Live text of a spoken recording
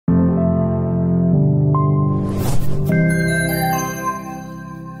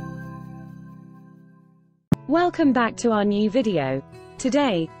Welcome back to our new video.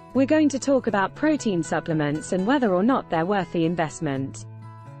 Today, we're going to talk about protein supplements and whether or not they're worth the investment.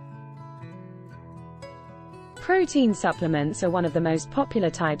 Protein supplements are one of the most popular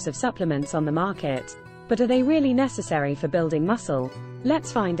types of supplements on the market, but are they really necessary for building muscle?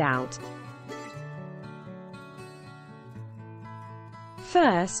 Let's find out.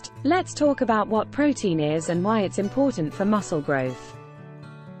 First, let's talk about what protein is and why it's important for muscle growth.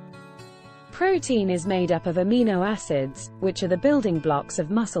 Protein is made up of amino acids, which are the building blocks of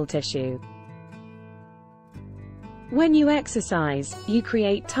muscle tissue. When you exercise, you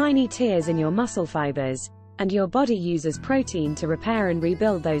create tiny tears in your muscle fibers, and your body uses protein to repair and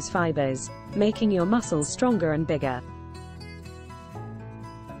rebuild those fibers, making your muscles stronger and bigger.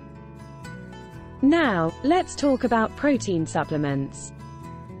 Now, let's talk about protein supplements.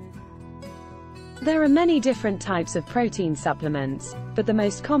 There are many different types of protein supplements, but the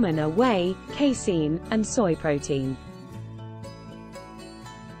most common are whey, casein, and soy protein.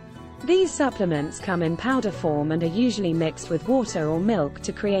 These supplements come in powder form and are usually mixed with water or milk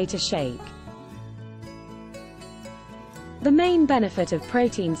to create a shake. The main benefit of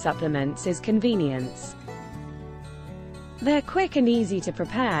protein supplements is convenience. They're quick and easy to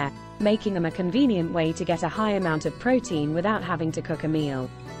prepare, making them a convenient way to get a high amount of protein without having to cook a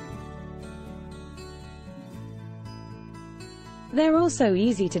meal. They're also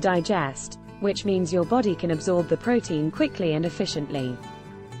easy to digest, which means your body can absorb the protein quickly and efficiently.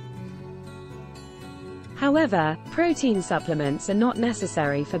 However, protein supplements are not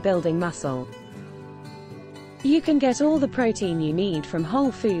necessary for building muscle. You can get all the protein you need from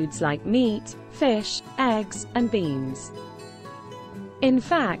whole foods like meat, fish, eggs, and beans. In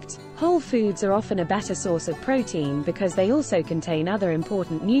fact, whole foods are often a better source of protein because they also contain other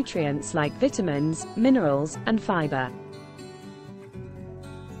important nutrients like vitamins, minerals, and fiber.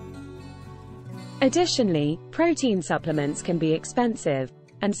 Additionally, protein supplements can be expensive,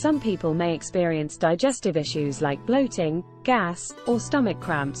 and some people may experience digestive issues like bloating, gas, or stomach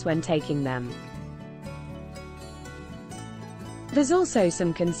cramps when taking them. There's also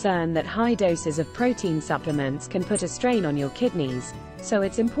some concern that high doses of protein supplements can put a strain on your kidneys, so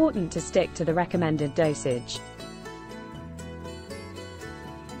it's important to stick to the recommended dosage.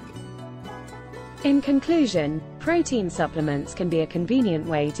 In conclusion, protein supplements can be a convenient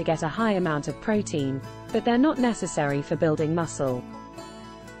way to get a high amount of protein, but they're not necessary for building muscle.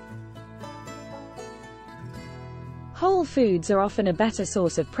 Whole foods are often a better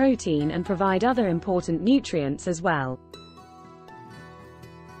source of protein and provide other important nutrients as well.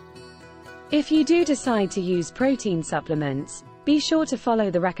 If you do decide to use protein supplements, be sure to follow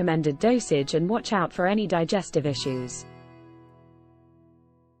the recommended dosage and watch out for any digestive issues.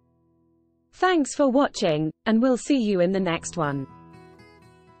 Thanks for watching, and we'll see you in the next one.